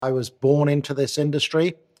I was born into this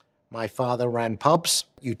industry. My father ran pubs.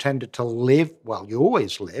 You tended to live, well, you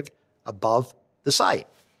always lived above the site.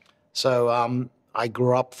 So I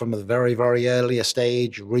grew up from a very, very earliest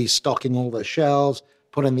age, restocking all the shelves,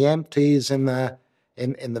 putting the empties in the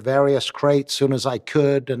various crates as soon as I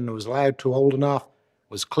could and was allowed to, old enough,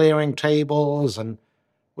 was clearing tables and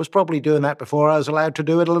was probably doing that before I was allowed to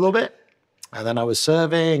do it a little bit. And then I was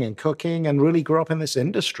serving and cooking and really grew up in this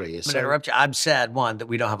industry. I'm going to interrupt you. I'm sad, one, that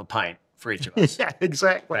we don't have a pint for each of us. Yeah,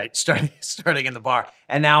 exactly. Right, starting in the bar.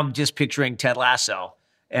 And now I'm just picturing Ted Lasso,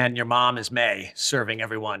 and your mom is May serving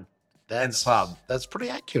everyone in the pub. That's pretty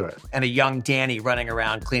accurate. And a young Danny running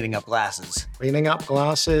around cleaning up glasses. Cleaning up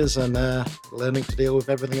glasses and learning to deal with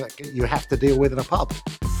everything that you have to deal with in a pub.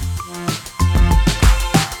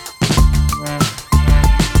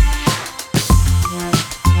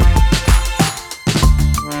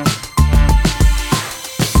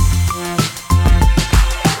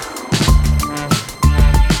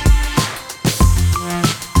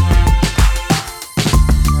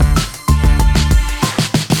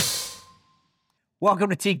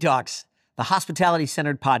 Welcome to Teague Talks, the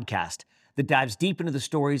hospitality-centered podcast that dives deep into the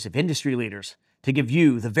stories of industry leaders to give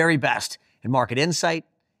you the very best in market insight,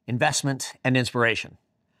 investment, and inspiration.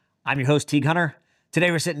 I'm your host, Teague Hunter.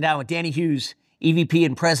 Today we're sitting down with Danny Hughes, EVP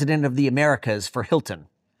and President of the Americas for Hilton.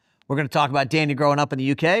 We're going to talk about Danny growing up in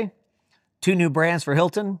the UK, 2 new brands for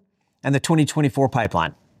Hilton, and the 2024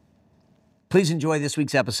 pipeline. Please enjoy this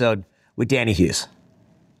week's episode with Danny Hughes.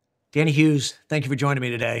 Danny Hughes, thank you for joining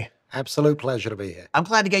me today. Absolute pleasure to be here. I'm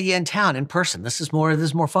glad to get you in town in person. This is more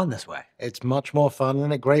fun this way. It's much more fun.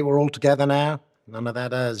 Isn't it great we're all together now? None of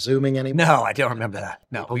that Zooming anymore? No, I don't remember that.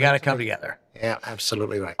 No, we got to come together. Yeah,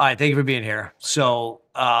 absolutely right. All right, thank you for being here. So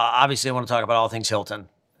obviously I want to talk about all things Hilton,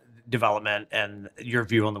 development, and your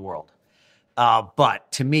view on the world. But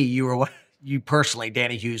to me, you personally,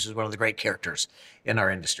 Danny Hughes, is one of the great characters in our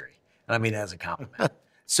industry. And I mean that as a compliment.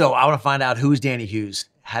 So I want to find out, who's Danny Hughes?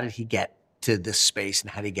 How did he get to this space, and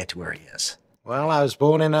how did he get to where he is? Well, I was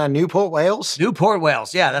born in Newport, Wales. Newport,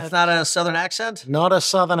 Wales. Yeah, that's not a Southern accent? Not a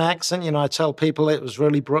Southern accent. You know, I tell people it was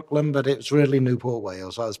really Brooklyn, but it was really Newport,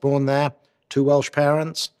 Wales. I was born there, 2 Welsh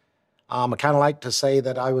parents. I kind of like to say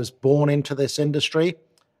that I was born into this industry.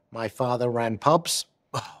 My father ran pubs.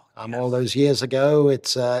 Yes. All those years ago,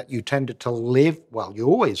 you tended to live, well, you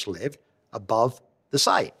always lived above the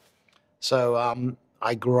site. So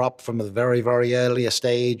I grew up from a very, very earliest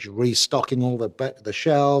age, restocking all the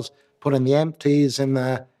shelves, putting the empties in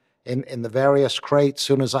the various crates as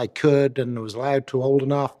soon as I could and was allowed to, old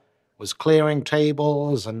enough, was clearing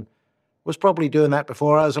tables and was probably doing that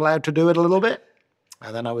before I was allowed to do it a little bit.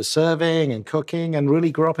 And then I was serving and cooking and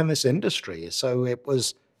really grew up in this industry. So it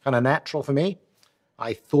was kind of natural for me.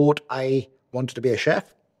 I thought I wanted to be a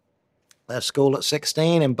chef. Left school at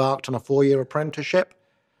 16, embarked on a 4-year apprenticeship.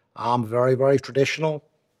 Very, very traditional,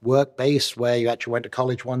 work-based, where you actually went to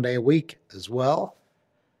college 1 day a week as well,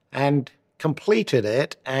 and completed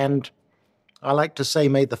it. And I like to say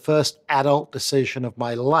made the first adult decision of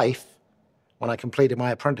my life when I completed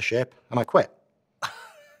my apprenticeship, and I quit.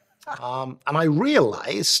 And I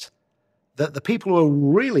realized that the people who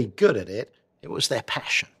were really good at it, it was their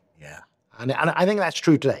passion. Yeah. And I think that's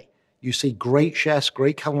true today. You see great chefs,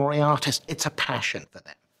 great culinary artists, it's a passion for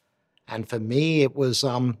them. And for me, it was,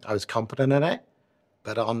 I was competent in it,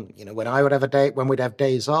 but when we'd have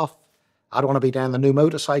days off, I'd want to be down the new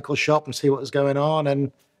motorcycle shop and see what was going on.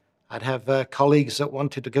 And I'd have colleagues that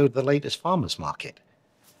wanted to go to the latest farmer's market.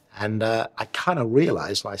 And I kind of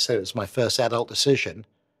realized, and I said it was my first adult decision,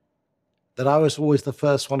 that I was always the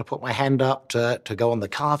first one to put my hand up to go on the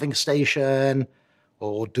carving station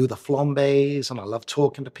or do the flambés. And I love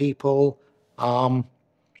talking to people.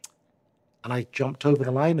 And I jumped over the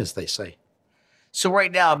line, as they say. So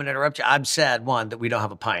right now, I'm going to interrupt you. I'm sad, one, that we don't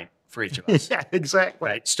have a pint for each of us. Yeah, exactly.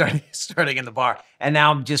 Right, starting in the bar. And now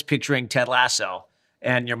I'm just picturing Ted Lasso,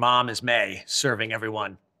 and your mom is May serving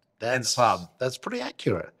everyone in the pub. That's pretty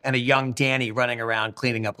accurate. And a young Danny running around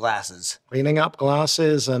cleaning up glasses. Cleaning up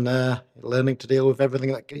glasses and learning to deal with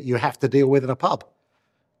everything that you have to deal with in a pub.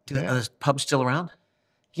 Are those pubs still around?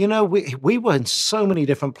 You know, we were in so many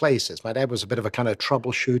different places. My dad was a bit of a kind of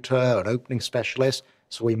troubleshooter, an opening specialist,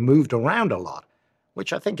 so we moved around a lot,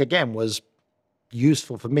 which I think, again, was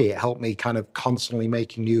useful for me. It helped me kind of constantly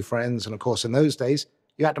making new friends. And, of course, in those days,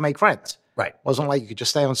 you had to make friends. Right. It wasn't like you could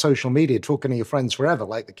just stay on social media talking to your friends forever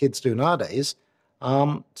like the kids do nowadays.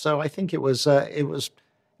 So I think it was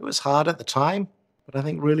hard at the time, but I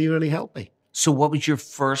think really, really helped me. So what was your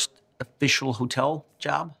first official hotel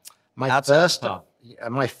job? My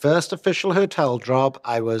first official hotel job,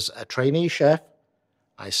 I was a trainee chef.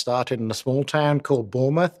 I started in a small town called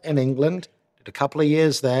Bournemouth in England, did a couple of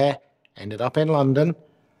years there, ended up in London,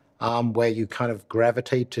 where you kind of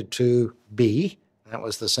gravitated to be. That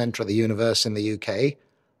was the center of the universe in the UK.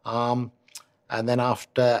 And then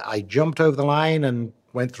after I jumped over the line and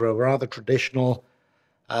went through a rather traditional,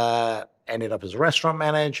 ended up as a restaurant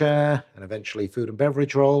manager and eventually food and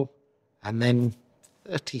beverage role. And then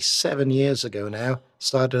 37 years ago now,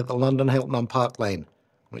 started at the London Hilton on Park Lane,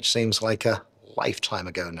 which seems like a lifetime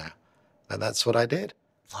ago now. And that's what I did.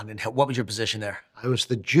 London Hilton. What was your position there? I was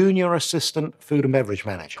the junior assistant food and beverage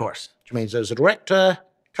manager. Of course. Which means there was a director, a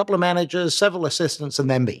couple of managers, several assistants, and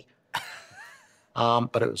then me.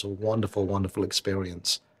 But it was a wonderful, wonderful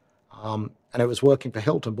experience. And it was working for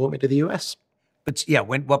Hilton, brought me to the US. But yeah,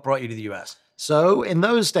 what brought you to the U.S.? So in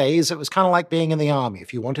those days, it was kind of like being in the army.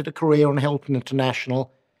 If you wanted a career on Hilton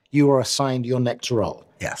International, you were assigned your next role.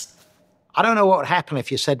 Yes. I don't know what would happen if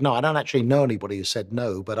you said no. I don't actually know anybody who said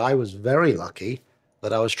no, but I was very lucky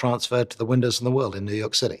that I was transferred to the Windows in the World in New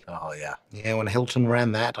York City. Oh, yeah. Yeah, when Hilton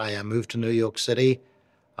ran that, I moved to New York City,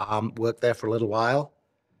 worked there for a little while,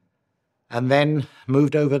 and then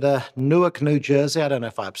moved over to Newark, New Jersey. I don't know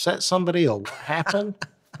if I upset somebody or what happened,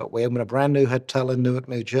 but we opened a brand new hotel in Newark,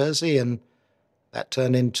 New Jersey, and that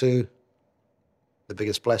turned into the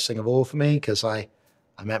biggest blessing of all for me because I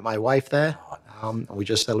met my wife there. And we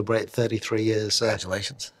just celebrated 33 years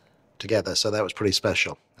Congratulations. together, so that was pretty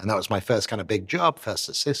special. And that was my first kind of big job, first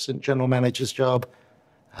assistant general manager's job,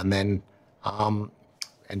 and then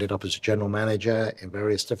ended up as a general manager in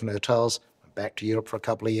various different hotels, went back to Europe for a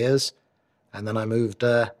couple of years, and then I moved,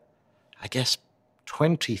 I guess,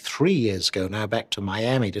 23 years ago now back to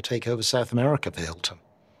Miami to take over South America for Hilton.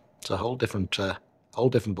 It's a whole different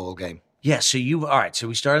ball game. Yeah, all right, so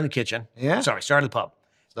we started in the kitchen. Yeah. Sorry, started in the pub.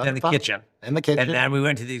 Then the kitchen. In the kitchen. And then we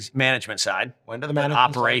went to the management side. Went to the then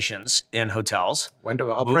management operations in hotels. Went to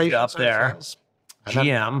Moved operations. up there. hotels. And then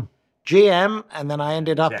GM. GM, and then I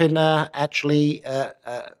ended up in actually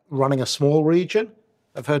running a small region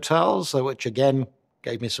of hotels, which again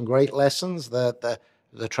gave me some great lessons. The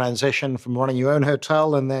transition from running your own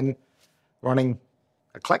hotel and then running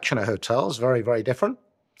a collection of hotels, very, very different.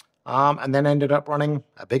 And then ended up running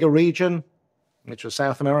a bigger region, which was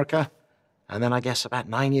South America. And then I guess about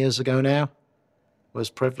 9 years ago now, was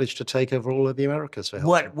privileged to take over all of the Americas for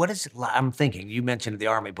Hilton. What is it like? I'm thinking, you mentioned the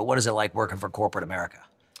Army, but what is it like working for corporate America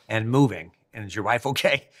and moving? And is your wife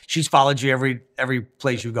okay? She's followed you every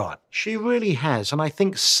place you've gone. She really has. And I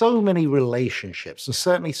think so many relationships, and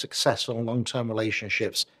certainly successful long-term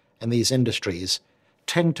relationships in these industries,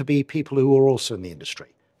 tend to be people who are also in the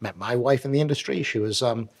industry. Met my wife in the industry. She was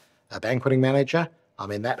a banqueting manager.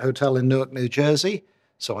 I'm in that hotel in Newark, New Jersey.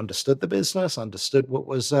 So understood the business, understood what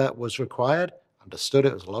was required, understood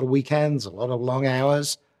it was a lot of weekends, a lot of long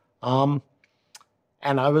hours. And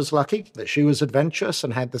I was lucky that she was adventurous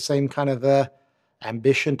and had the same kind of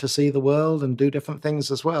ambition to see the world and do different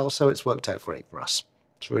things as well. So it's worked out great for us.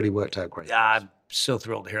 It's really worked out great. I'm so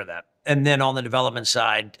thrilled to hear that. And then on the development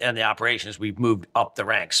side and the operations, we've moved up the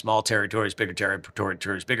ranks, small territories, bigger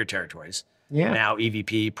territories, bigger territories. Yeah. Now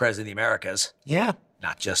EVP, President of the Americas. Yeah.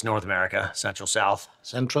 Not just North America, Central South.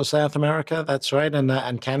 Central South America, that's right,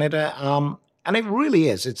 and Canada. And it really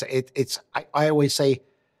is. I always say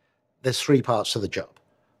there's three parts to the job.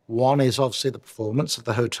 One is obviously the performance of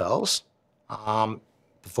the hotels.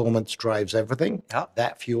 Performance drives everything. Yep.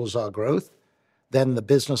 That fuels our growth. Then the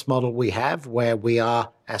business model we have where we are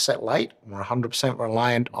asset light, we're 100%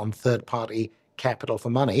 reliant on third-party capital for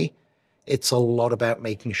money. It's a lot about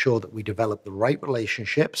making sure that we develop the right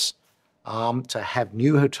relationships to have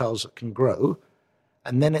new hotels that can grow.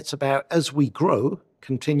 And then it's about, as we grow,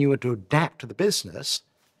 continue to adapt to the business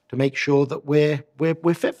to make sure that we're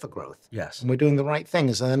fit for growth. Yes. And we're doing the right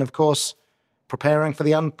things. And then, of course, preparing for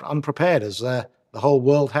the unprepared, as the whole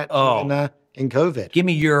world had to in COVID. Give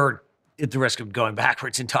me at the risk of going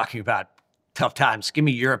backwards and talking about tough times, give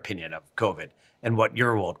me your opinion of COVID and what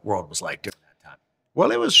your world was like during that time.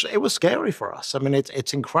 Well, it was scary for us. I mean,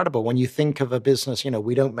 it's incredible when you think of a business.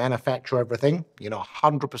 We don't manufacture everything.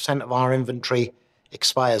 100% of our inventory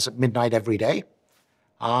expires at midnight every day,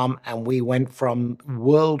 and we went from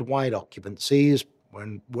worldwide occupancies,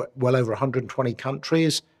 when well over 120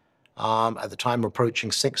 countries. At the time,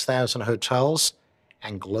 approaching 6,000 hotels,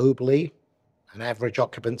 and globally, an average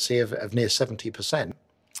occupancy of near 70%.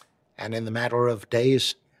 And in the matter of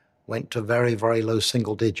days, went to very, very low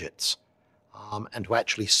single digits. And to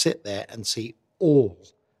actually sit there and see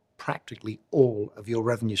practically all of your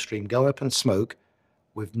revenue stream go up in smoke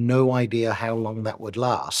with no idea how long that would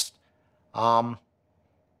last,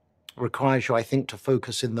 requires you, I think, to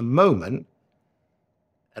focus in the moment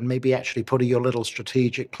and maybe actually putting your little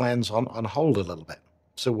strategic plans on hold a little bit.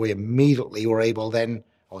 So we immediately were able then,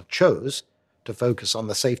 or chose, to focus on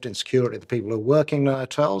the safety and security of the people who are working in our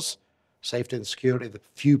hotels, safety and security of the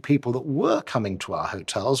few people that were coming to our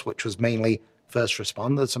hotels, which was mainly first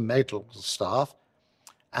responders and medical staff,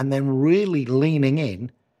 and then really leaning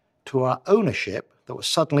in to our ownership that was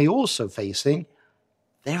suddenly also facing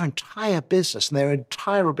their entire business and their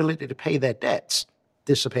entire ability to pay their debts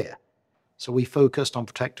disappear. So we focused on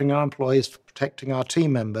protecting our employees, protecting our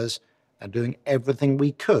team members, and doing everything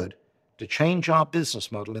we could to change our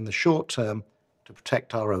business model in the short term to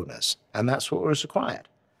protect our owners. And that's what was required.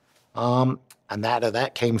 And out of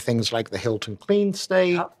that came things like the Hilton Clean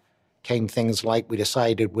Stay, came things like we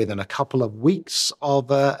decided within a couple of weeks of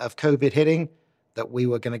COVID hitting that we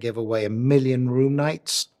were going to give away 1 million room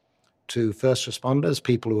nights to first responders,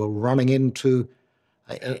 people who are running into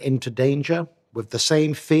danger with the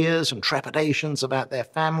same fears and trepidations about their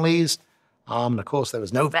families. And of course, there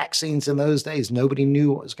was no vaccines in those days. Nobody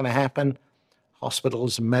knew what was going to happen.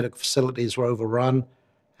 Hospitals and medical facilities were overrun,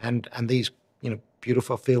 and these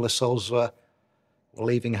beautiful, fearless souls were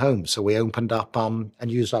leaving home. So we opened up and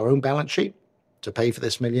used our own balance sheet to pay for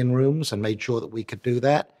this 1 million rooms and made sure that we could do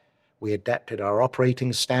that. We adapted our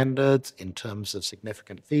operating standards in terms of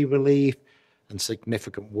significant fee relief and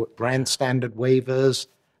significant brand standard waivers,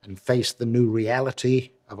 and faced the new reality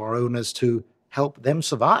of our owners to help them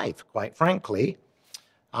survive, quite frankly.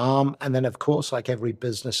 And then, of course, like every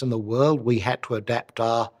business in the world, we had to adapt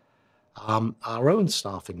our own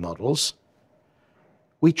staffing models.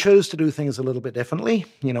 We chose to do things a little bit differently.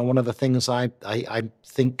 One of the things I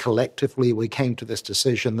think collectively we came to this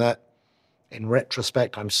decision that, in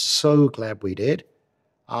retrospect, I'm so glad we did.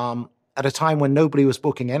 At a time when nobody was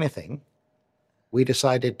booking anything, we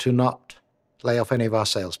decided to not lay off any of our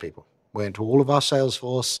salespeople. We went to all of our sales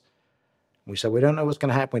force. We said, we don't know what's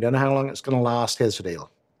going to happen. We don't know how long it's going to last. Here's the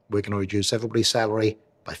deal. We're going to reduce everybody's salary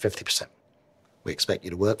by 50%. We expect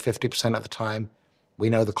you to work 50% of the time. We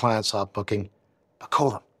know the clients are booking, but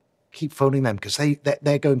call them. Keep phoning them because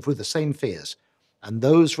they're going through the same fears. And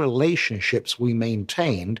those relationships we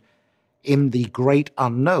maintained in the great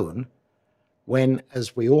unknown when,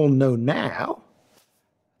 as we all know now,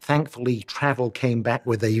 thankfully travel came back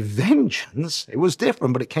with a vengeance. It was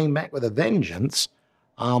different, but it came back with a vengeance.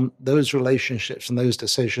 Those relationships and those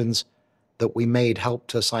decisions that we made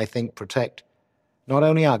helped us, I think, protect not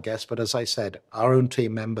only our guests, but as I said, our own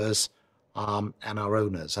team members and our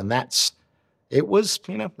owners. And it was,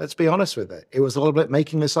 let's be honest with it. It was a little bit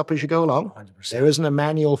making this up as you go along. 100%. There isn't a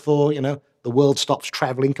manual for, the world stops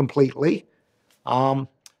traveling completely. But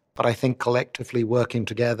I think collectively working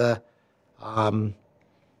together,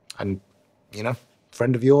 and,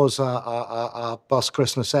 friend of yours, our boss,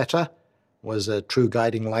 Chris Nassetta, was a true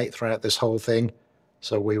guiding light throughout this whole thing.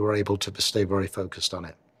 So we were able to stay very focused on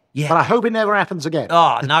it. Yeah. But I hope it never happens again.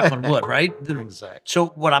 Oh, knock on wood, right? Exactly. So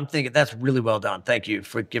what I'm thinking, that's really well done. Thank you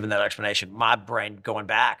for giving that explanation. My brain going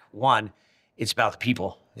back, one, it's about the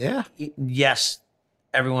people. Yeah. Yes,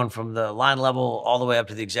 everyone from the line level all the way up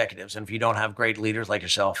to the executives. And if you don't have great leaders like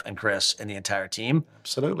yourself and Chris and the entire team,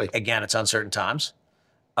 absolutely. Again, it's uncertain times.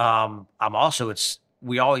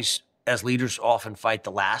 We always, as leaders, often fight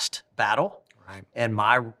the last battle. Right. And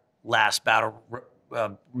my last battle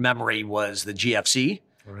memory was the GFC.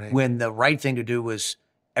 Right. When the right thing to do was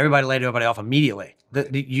everybody laid everybody off immediately.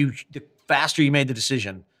 The faster you made the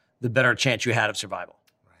decision, the better chance you had of survival.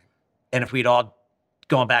 Right. And if we'd all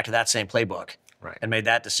gone back to that same playbook right. and made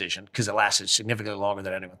that decision, because it lasted significantly longer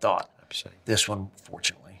than anyone thought. Absolutely. This one,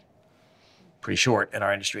 fortunately, pretty short in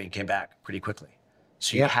our industry and came back pretty quickly.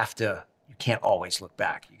 So you can't always look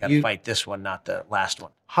back. You got to fight this one, not the last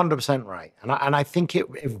one. 100% right. And I think it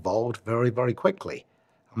evolved very, very quickly.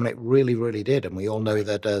 I mean, it really, really did. And we all know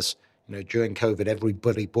that as, during COVID,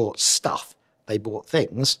 everybody bought stuff. They bought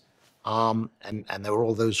things. And there were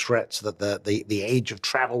all those threats that the age of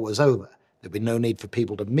travel was over. There'd be no need for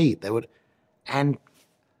people to meet. And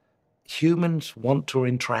humans want to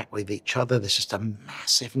interact with each other. There's just a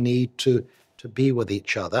massive need to be with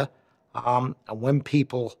each other. And when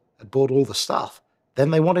people had bought all the stuff,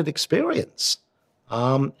 then they wanted experience.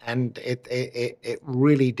 And it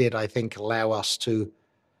really did, I think, allow us to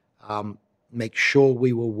make sure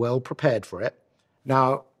we were well prepared for it.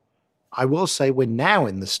 Now, I will say we're now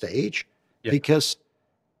in the stage because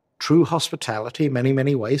true hospitality in many,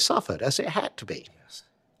 many ways suffered, as it had to be. Yes.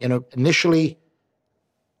 Initially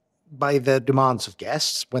by the demands of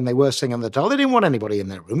guests, when they were staying on the hotel, they didn't want anybody in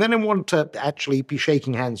their room. They didn't want to actually be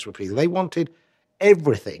shaking hands with people. They wanted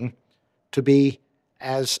everything to be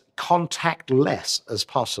as contactless as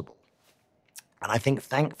possible. And I think,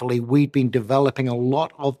 thankfully, we've been developing a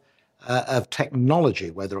lot of technology,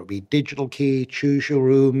 whether it be digital key, choose your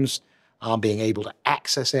rooms, being able to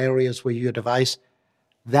access areas with your device.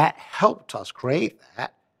 That helped us create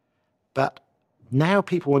that. But now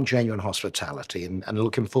people want genuine hospitality. And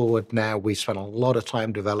looking forward now, we spent a lot of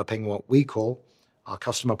time developing what we call our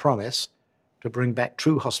customer promise to bring back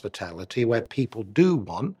true hospitality, where people do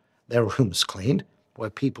want their rooms cleaned, where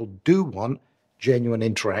people do want genuine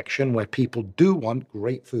interaction, where people do want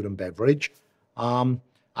great food and beverage. And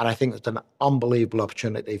I think it's an unbelievable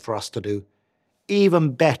opportunity for us to do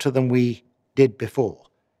even better than we did before,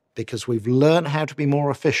 because we've learned how to be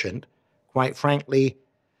more efficient, quite frankly,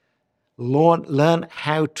 learn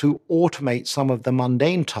how to automate some of the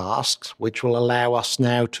mundane tasks, which will allow us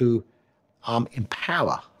now to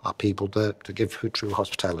empower our people to give true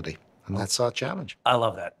hospitality. And that's our challenge. I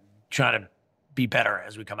love that. Trying to be better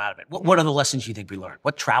as we come out of it. What are the lessons you think we learned?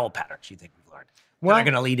 What travel patterns do you think we've learned that are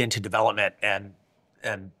going to lead into development and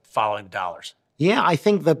following the dollars? Yeah, I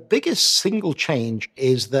think the biggest single change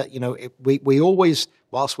is that, we always,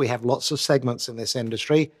 whilst we have lots of segments in this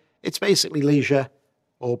industry, it's basically leisure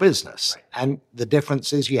or business. Right. And the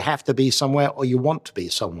difference is you have to be somewhere or you want to be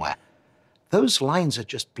somewhere. Those lines are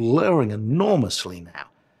just blurring enormously now.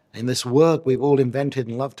 In this word we've all invented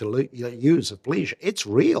and love to use of leisure, it's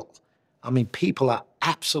real. I mean, people are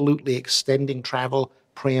absolutely extending travel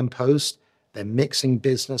pre and post. They're mixing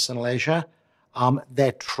business and leisure.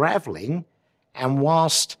 They're traveling. And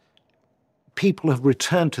whilst people have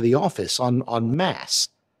returned to the office en masse,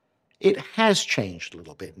 it has changed a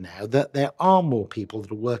little bit now that there are more people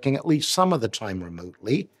that are working at least some of the time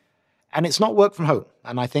remotely. And it's not work from home.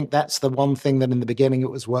 And I think that's the one thing that in the beginning it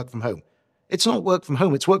was work from home. It's not work from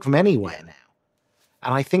home, it's work from anywhere now.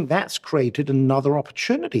 And I think that's created another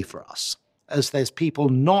opportunity for us, as there's people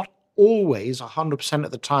not always 100%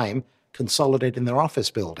 of the time consolidating their office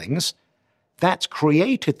buildings. That's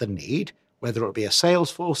created the need, whether it be a sales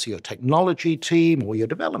force, your technology team, or your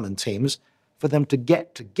development teams, for them to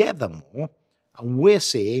get together more. And we're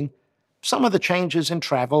seeing some of the changes in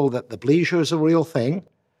travel, that the leisure is a real thing,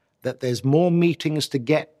 that there's more meetings to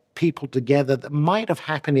get people together that might have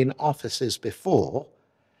happened in offices before,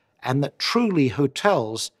 and that truly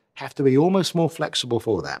hotels have to be almost more flexible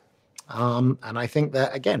for that. And I think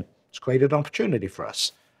that, again, it's created an opportunity for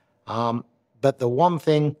us. But the one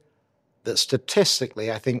thing that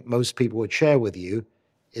statistically I think most people would share with you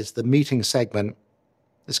is the meeting segment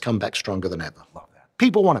has come back stronger than ever. Love that.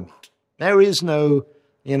 People want to meet. There is no,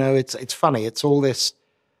 it's funny. It's all this,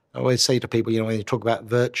 I always say to people, when you talk about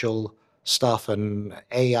virtual stuff and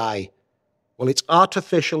AI, well, it's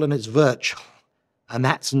artificial and it's virtual, and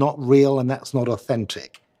that's not real and that's not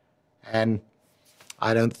authentic. And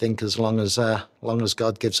I don't think as long as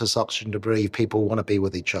God gives us oxygen to breathe, people want to be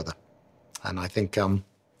with each other. And I think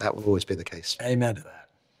that will always be the case. Amen to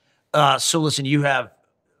that. So listen, you have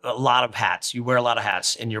a lot of hats. You wear a lot of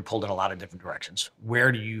hats, and you're pulled in a lot of different directions.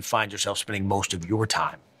 Where do you find yourself spending most of your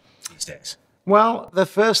time these days? Well, the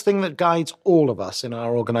first thing that guides all of us in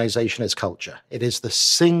our organization is culture. It is the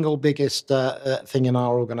single biggest thing in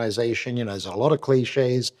our organization. There's a lot of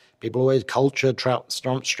cliches. People always culture,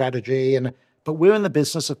 strategy, but we're in the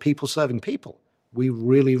business of people serving people. We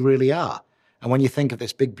really, really are. And when you think of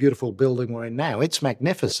this big, beautiful building we're in now, it's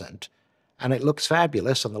magnificent, and it looks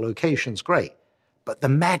fabulous, and the location's great. But the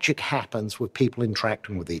magic happens with people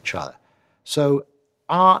interacting with each other. So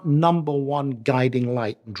our number one guiding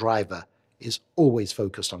light and driver is always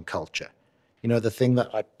focused on culture. The thing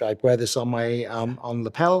that I wear this on my on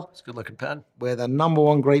lapel. It's a good looking pen. We're the number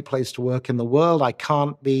one great place to work in the world. I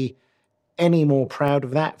can't be any more proud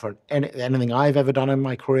of that for anything I've ever done in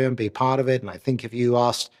my career and be part of it. And I think if you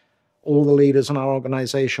asked all the leaders in our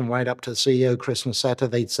organization, right up to the CEO, Chris Nassetta,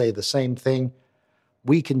 they'd say the same thing.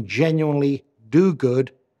 We can genuinely do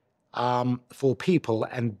good for people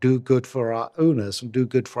and do good for our owners and do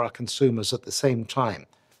good for our consumers at the same time,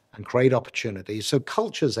 and create opportunities. So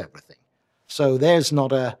culture's everything. So there's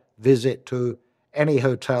not a visit to any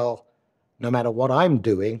hotel, no matter what I'm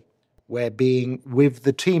doing, where being with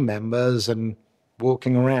the team members and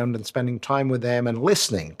walking around and spending time with them and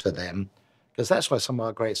listening to them, because that's where some of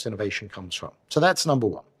our greatest innovation comes from. So that's number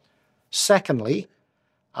one. Secondly,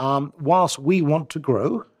 whilst we want to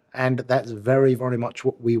grow, and that's very, very much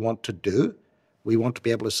what we want to do, we want to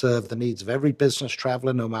be able to serve the needs of every business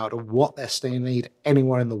traveler, no matter what their stay need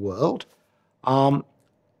anywhere in the world.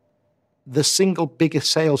 The single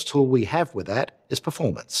biggest sales tool we have with that is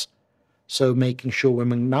performance. So making sure we're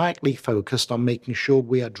maniacally focused on making sure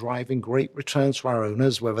we are driving great returns for our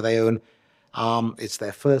owners, whether they own, it's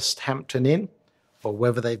their first Hampton Inn, or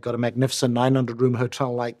whether they've got a magnificent 900-room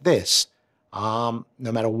hotel like this. no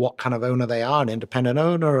matter what kind of owner they are, an independent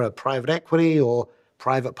owner, a private equity, or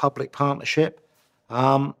private-public partnership.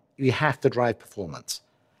 You have to drive performance.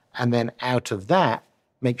 And then out of that,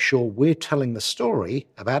 make sure we're telling the story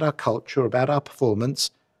about our culture, about our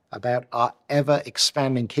performance, about our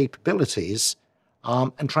ever-expanding capabilities,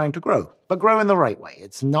 and trying to grow. But grow in the right way.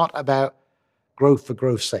 It's not about growth for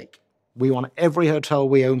growth's sake. We want every hotel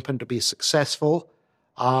we open to be successful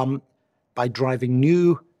by driving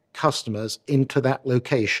new customers into that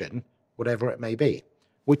location, whatever it may be,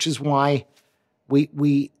 which is why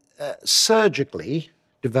we surgically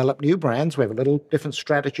develop new brands. We have a little different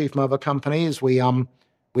strategy from other companies. We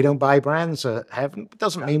don't buy brands, haven't. It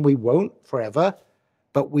doesn't mean we won't forever,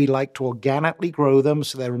 but we like to organically grow them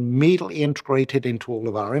so they're immediately integrated into all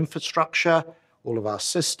of our infrastructure, all of our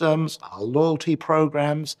systems, our loyalty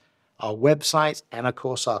programs, our websites, and of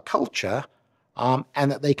course our culture,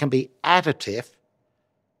 and that they can be additive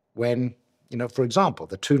when, for example,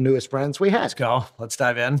 the two newest brands we had. Let's go. Let's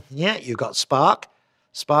dive in. Yeah, you got Spark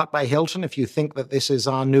by Hilton, if you think that this is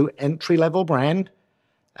our new entry-level brand.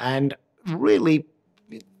 And really,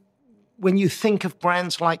 when you think of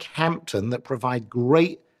brands like Hampton that provide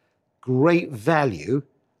great value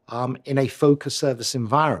in a focused service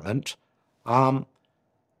environment,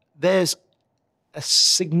 there's a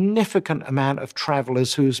significant amount of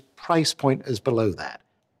travelers whose price point is below that.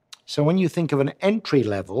 So when you think of an entry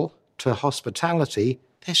level to hospitality,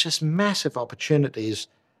 there's just massive opportunities.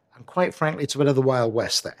 And quite frankly, it's a bit of the Wild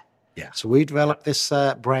West there. Yeah. So we developed this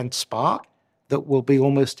brand Spark that will be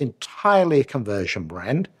almost entirely a conversion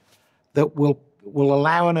brand that will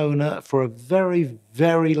allow an owner for a very,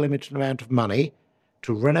 very limited amount of money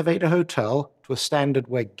to renovate a hotel to a standard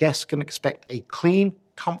where guests can expect a clean,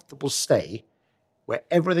 comfortable stay where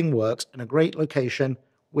everything works in a great location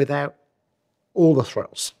without all the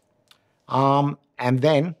thrills. And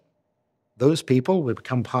then those people will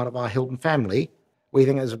become part of our Hilton family. We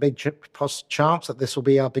think there's a big chance that this will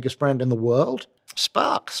be our biggest brand in the world.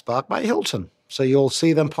 Spark by Hilton. So you'll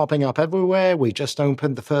see them popping up everywhere. We just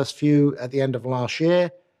opened the first few at the end of last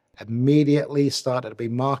year, immediately started to be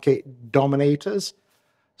market dominators.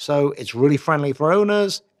 So it's really friendly for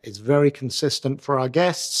owners. It's very consistent for our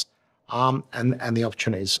guests. And the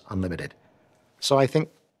opportunity is unlimited. So I think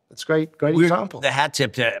it's great example. The hat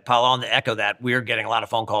tip to Paolo, and to echo that, we're getting a lot of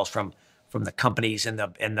phone calls from the companies and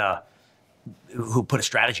the who put a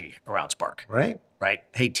strategy around Spark. Right.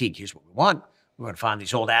 Hey, Teague, here's what we want. We're going to find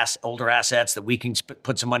these older assets that we can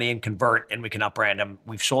put some money in, convert, and we can upbrand them.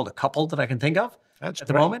 We've sold a couple that I can think of at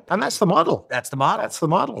the moment. And that's the model. That's the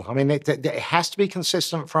model. I mean, it has to be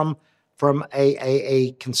consistent from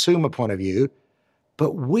a consumer point of view.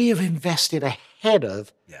 But we have invested ahead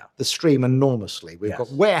of the stream enormously. We've got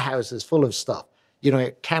warehouses full of stuff.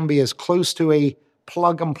 It can be as close to a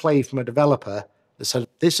plug and play from a developer that says,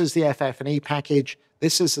 this is the FF&E package,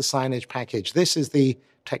 this is the signage package, this is the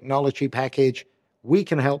technology package. We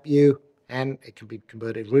can help you, and it can be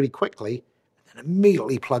converted really quickly and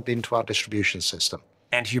immediately plugged into our distribution system.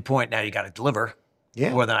 And to your point, now you got to deliver,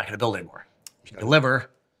 or they're not going to build anymore. You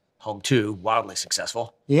deliver, home two, wildly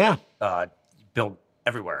successful. Yeah. Build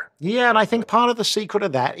everywhere. Yeah, and I think part of the secret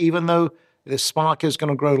of that, even though the Spark is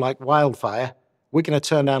going to grow like wildfire, we're going to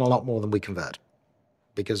turn down a lot more than we convert.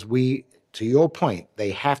 Because to your point,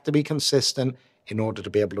 they have to be consistent in order to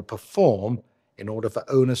be able to perform, in order for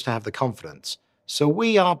owners to have the confidence. So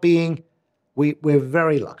we're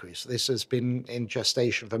very lucky. So this has been in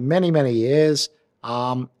gestation for many, many years.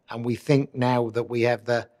 And we think now that we have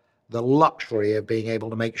the luxury of being able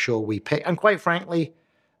to make sure we pick, and quite frankly,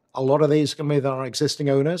 a lot of these are going to be our existing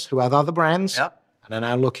owners who have other brands and are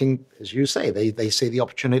now looking, as you say, they see the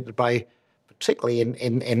opportunity to buy, particularly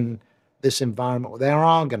in this environment where there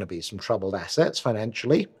are going to be some troubled assets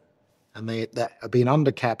financially, and that are being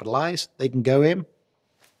undercapitalized. They can go in,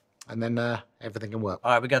 and then everything can work.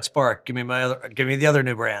 All right, we got Spark. Give me the other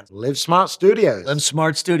new brand. Live Smart Studios.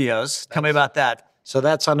 Tell me about that. So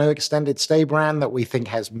that's our new extended stay brand that we think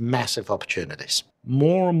has massive opportunities.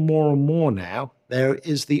 More and more now, there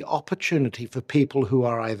is the opportunity for people who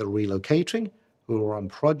are either relocating, who are on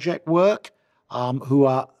project work, who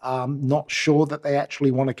are not sure that they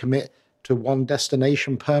actually want to commit to one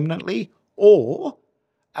destination permanently, or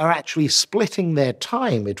are actually splitting their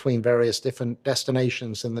time between various different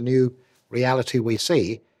destinations in the new reality we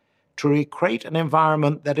see, to recreate an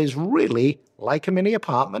environment that is really like a mini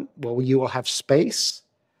apartment, where you will have space,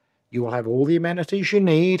 you will have all the amenities you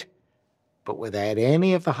need, but without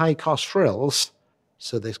any of the high-cost frills,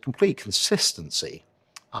 so there's complete consistency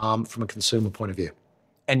from a consumer point of view.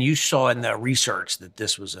 And you saw in the research that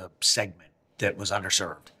this was a segment that was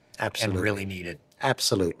underserved. Absolutely. And really needed.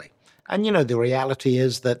 Absolutely. And, the reality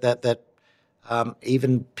is that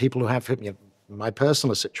even people who have, my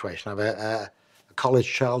personal situation, I have a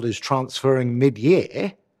college child who's transferring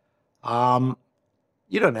mid-year.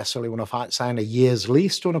 You don't necessarily want to sign a year's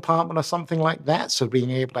lease to an apartment or something like that. So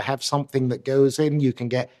being able to have something that goes in, you can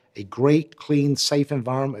get a great, clean, safe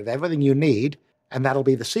environment with everything you need, and that'll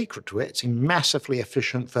be the secret to it. It's massively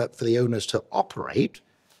efficient for the owners to operate.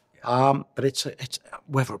 But it's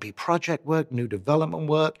whether it be project work, new development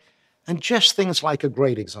work, and just things like a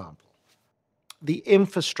great example. The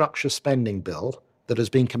infrastructure spending bill that has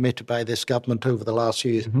been committed by this government over the last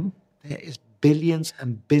few years, there is billions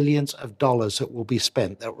and billions of dollars that will be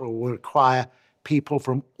spent that will require people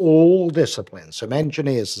from all disciplines, from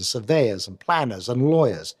engineers and surveyors and planners and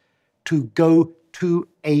lawyers, to go to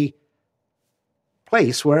a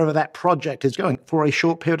place wherever that project is going for a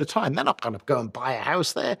short period of time. They're not going to go and buy a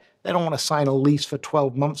house there. They don't want to sign a lease for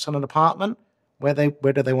 12 months on an apartment. Where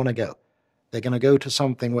do they want to go? They're going to go to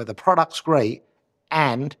something where the product's great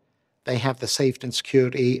and they have the safety and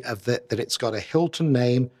security of that it's got a Hilton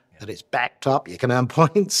name, that it's backed up, you can earn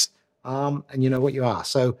points, and you know what you are.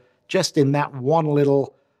 So just in that well, not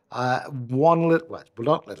little,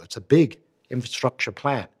 it's a big infrastructure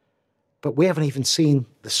plan. But we haven't even seen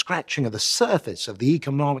the scratching of the surface of the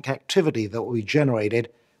economic activity that will be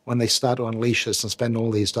generated when they start to unleash this and spend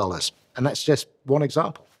all these dollars. And that's just one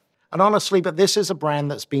example. And honestly, but this is a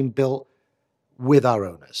brand that's been built with our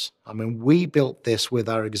owners. I mean, we built this with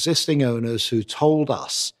our existing owners who told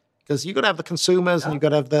us, because you've got to have the consumers and you've got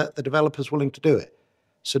to have the developers willing to do it.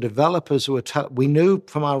 So developers who we knew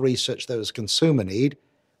from our research there was a consumer need.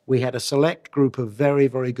 We had a select group of very,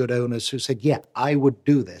 very good owners who said, yeah, I would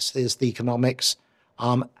do this. Here's the economics.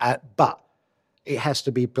 But it has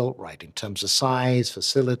to be built right in terms of size,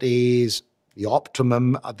 facilities, the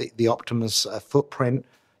optimum, the optimus footprint,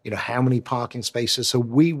 how many parking spaces. So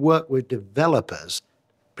we work with developers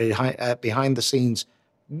behind the scenes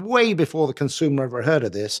way before the consumer ever heard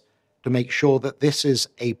of this to make sure that this is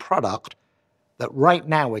a product that right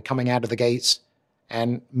now we're coming out of the gates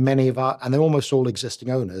and they're almost all existing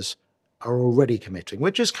owners are already committing,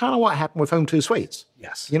 which is kind of what happened with Home 2 Suites.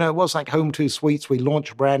 Yes. It was like Home 2 Suites. We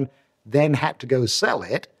launched a brand, then had to go sell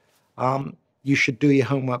it. You should do your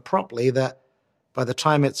homework properly that by the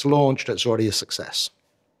time it's launched, it's already a success.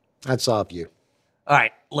 That's our view. All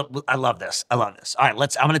right. Look, I love this. All right. I'm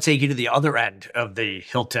going to take you to the other end of the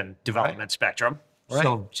Hilton development spectrum. Right.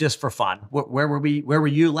 So just for fun, where were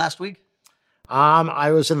you last week?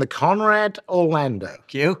 I was in the Conrad, Orlando.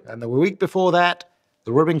 Thank you. And the week before that,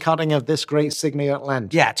 the ribbon cutting of this great Signia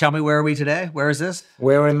Atlanta. Yeah, tell me, where are we today? Where is this?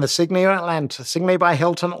 We're in the Signia Atlanta, Signia by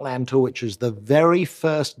Hilton Atlanta, which is the very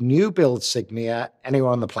first new build Signia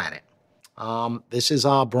anywhere on the planet. This is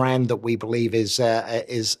our brand that we believe is a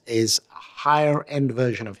higher end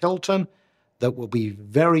version of Hilton that will be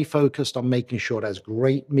very focused on making sure it has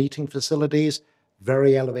great meeting facilities,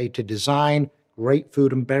 very elevated design, great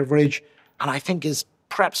food and beverage, and I think is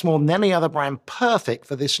perhaps more than any other brand perfect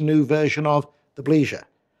for this new version of the Bleisure.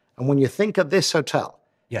 And when you think of this hotel,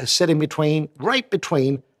 it's sitting right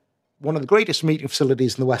between one of the greatest meeting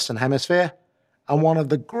facilities in the Western Hemisphere and one of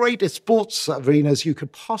the greatest sports arenas you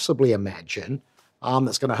could possibly imagine,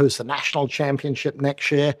 that's going to host the national championship next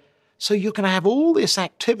year. So you're going to have all this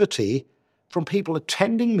activity from people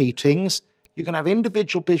attending meetings. You're going to have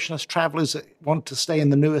individual business travelers that want to stay in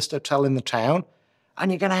the newest hotel in the town. And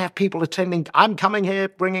you're going to have people attending. I'm coming here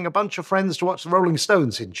bringing a bunch of friends to watch the Rolling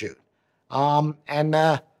Stones in June. And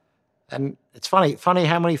it's funny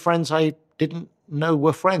how many friends I didn't know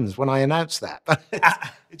were friends when I announced that. But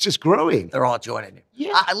it's just growing. They're all joining you.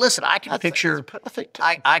 Yeah. Listen, I can picture perfect.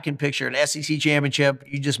 I can picture an SEC championship.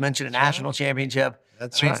 You just mentioned a national championship.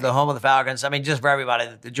 That's right. It's the home of the Falcons. I mean, just for everybody,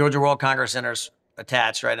 the Georgia World Congress Center's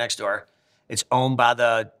attached right next door. It's owned by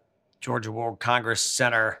the Georgia World Congress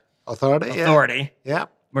Center Authority. Yeah.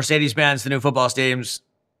 Mercedes-Benz, the new football stadium's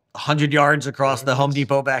 100 yards across the Home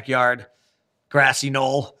Depot backyard, grassy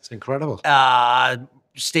knoll. It's incredible.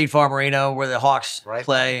 State Farm Arena, where the Hawks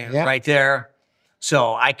play, right there.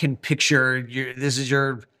 So I can picture this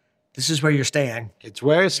is where you're staying. It's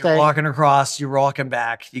where it's staying. You're walking across, you're walking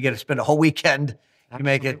back. You get to spend a whole weekend.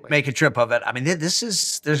 Absolutely. You make a trip of it. I mean,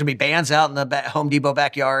 there's gonna be bands out in the Home Depot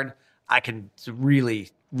backyard. It's a really,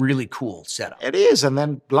 really cool setup. It is. And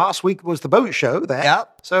then last week was the boat show there.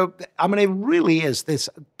 Yep. So, I mean, it really is this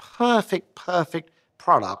perfect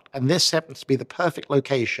product. And this happens to be the perfect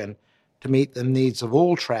location to meet the needs of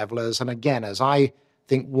all travelers. And again, as I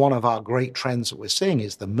think one of our great trends that we're seeing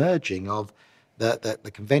is the merging of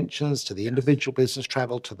the conventions to the individual business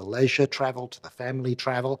travel, to the leisure travel, to the family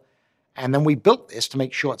travel. And then we built this to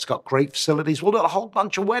make sure it's got great facilities. We'll do a whole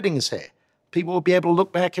bunch of weddings here. People will be able to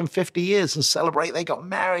look back in 50 years and celebrate they got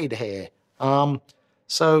married here.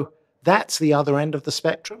 So that's the other end of the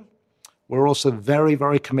spectrum. We're also very,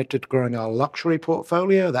 very committed to growing our luxury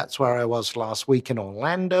portfolio. That's where I was last week in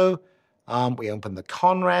Orlando. We opened the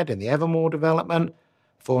Conrad in the Evermore development,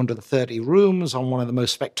 430 rooms on one of the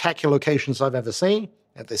most spectacular locations I've ever seen,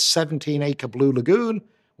 at this 17-acre Blue Lagoon,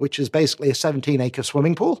 which is basically a 17-acre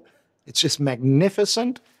swimming pool. It's just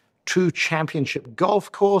magnificent. 2 championship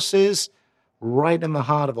golf courses right in the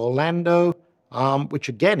heart of Orlando, which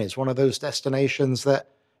again is one of those destinations that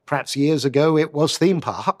perhaps years ago it was theme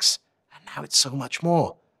parks, and now it's so much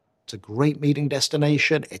more. It's a great meeting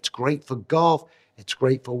destination. It's great for golf. It's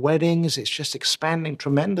great for weddings. It's just expanding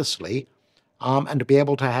tremendously. And to be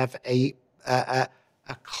able to have a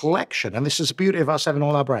collection, and this is the beauty of us having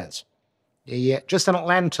all our brands. Just in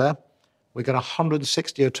Atlanta, we've got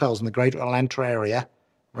 160 hotels in the greater Atlanta area,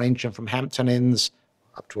 ranging from Hampton Inns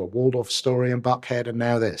up to a Waldorf Astoria in Buckhead, and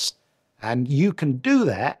now this. And you can do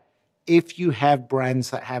that if you have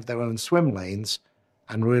brands that have their own swim lanes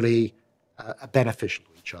and really are beneficial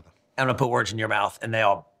to each other. I'm going to put words in your mouth, and they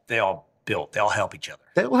all build. They all help each other.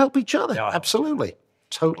 They will help each other. Absolutely.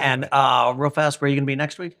 Totally. And real fast, where are you going to be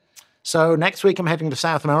next week? So next week I'm heading to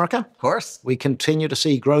South America. Of course. We continue to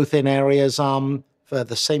see growth in areas for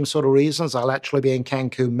the same sort of reasons. I'll actually be in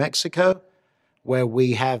Cancun, Mexico, where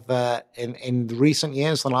we have, in recent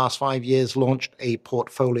years, the last 5 years, launched a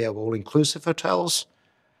portfolio of all-inclusive hotels.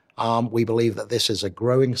 We believe that this is a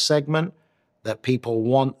growing segment, that people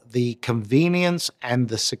want the convenience and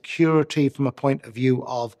the security from a point of view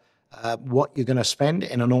of what you're going to spend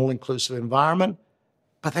in an all-inclusive environment,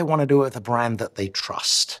 but they want to do it with a brand that they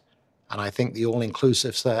trust. And I think the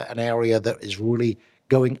all-inclusive's an area that is really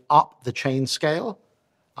going up the chain scale,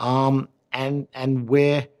 and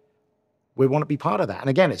we want to be part of that. And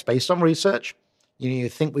again, it's based on research. You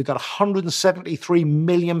think we've got 173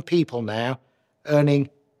 million people now earning,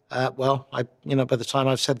 by the time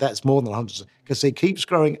I've said that, it's more than 100, because it keeps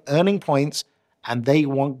growing, earning points, and they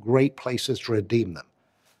want great places to redeem them.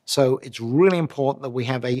 So it's really important that we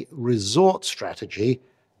have a resort strategy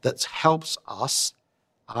that helps us.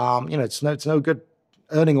 It's no good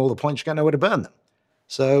earning all the points, you got nowhere to burn them.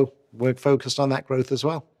 So we're focused on that growth as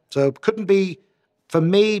well. So couldn't be, for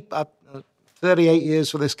me, 38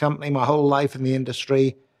 years with this company, my whole life in the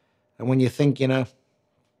industry. And when you think,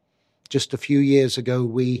 just a few years ago,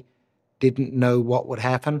 we didn't know what would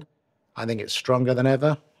happen. I think it's stronger than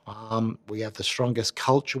ever. We have the strongest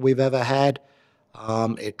culture we've ever had.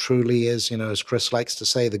 It truly is, as Chris likes to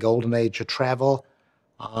say, the golden age of travel.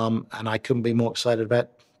 And I couldn't be more excited about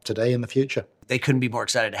today and the future. They couldn't be more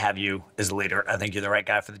excited to have you as a leader. I think you're the right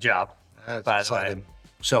guy for the job. By the way.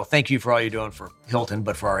 So thank you for all you're doing for Hilton,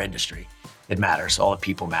 but for our industry. It matters. All the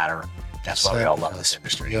people matter. That's why we all love this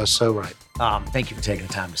industry. You're so right. Thank you for taking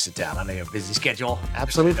the time to sit down. I know you have a busy schedule.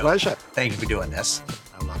 Absolute pleasure. Thank you for doing this.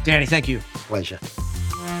 I love it. Danny, thank you. Pleasure.